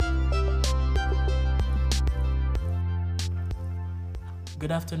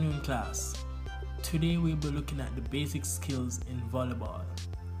Good afternoon, class. Today we'll be looking at the basic skills in volleyball.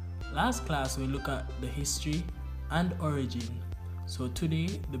 Last class we looked at the history and origin. So today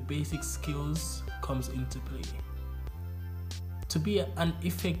the basic skills comes into play. To be an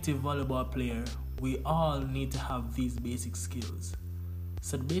effective volleyball player, we all need to have these basic skills.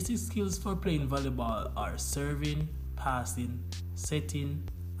 So the basic skills for playing volleyball are serving, passing, setting,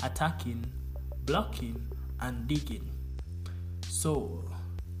 attacking, blocking, and digging. So,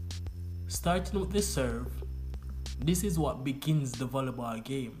 starting with the serve, this is what begins the volleyball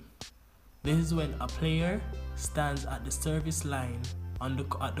game. This is when a player stands at the service line at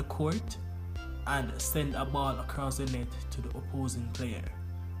the court and send a ball across the net to the opposing player.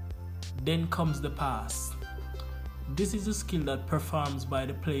 Then comes the pass. This is a skill that performs by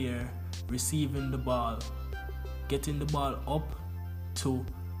the player receiving the ball, getting the ball up to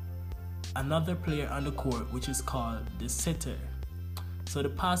another player on the court, which is called the setter. So the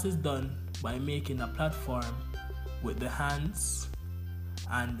pass is done by making a platform with the hands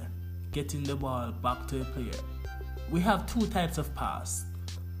and getting the ball back to the player. We have two types of pass: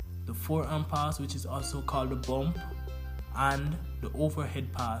 the forearm pass, which is also called the bump, and the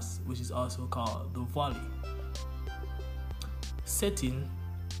overhead pass, which is also called the volley. Setting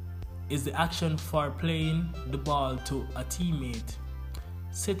is the action for playing the ball to a teammate.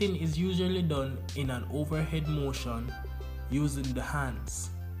 Setting is usually done in an overhead motion using the hands.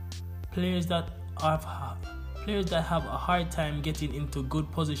 Players that have a hard time getting into good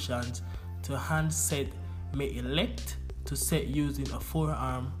positions to hand set may elect to set using a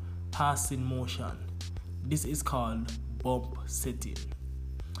forearm passing motion. This is called bump setting.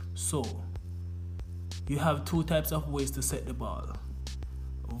 So, you have two types of ways to set the ball: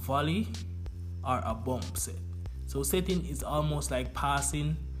 volley or a bump set. So setting is almost like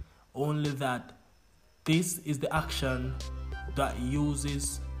passing, only that this is the action that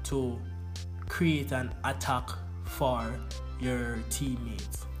uses to create an attack for your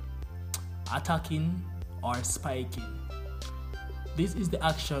teammates. Attacking or spiking. This is the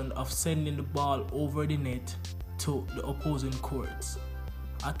action of sending the ball over the net to the opposing courts.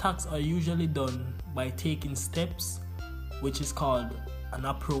 Attacks are usually done by taking steps, which is called an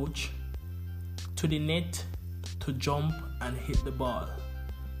approach, to the net to jump and hit the ball.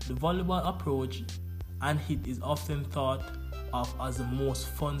 The volleyball approach and hit is often thought of as the most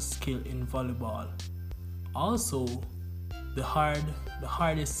fun skill in volleyball. Also, the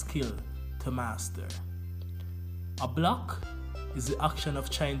hardest skill to master. A block is the action of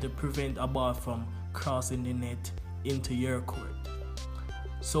trying to prevent a ball from crossing the net into your court.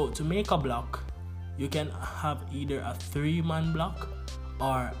 So to make a block, you can have either a 3-man block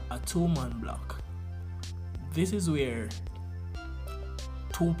or a 2-man block. This is where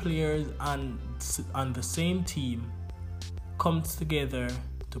two players on the same team comes together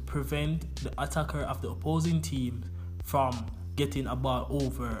to prevent the attacker of the opposing team from getting a ball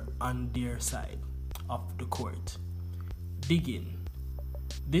over on their side of the court. Digging.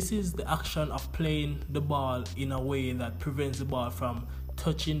 This is the action of playing the ball in a way that prevents the ball from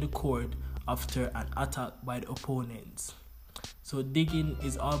touching the court after an attack by the opponents. So digging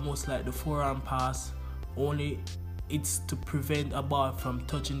is almost like the forearm pass, only it's to prevent a ball from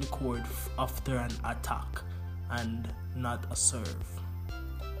touching the court after an attack and not a serve.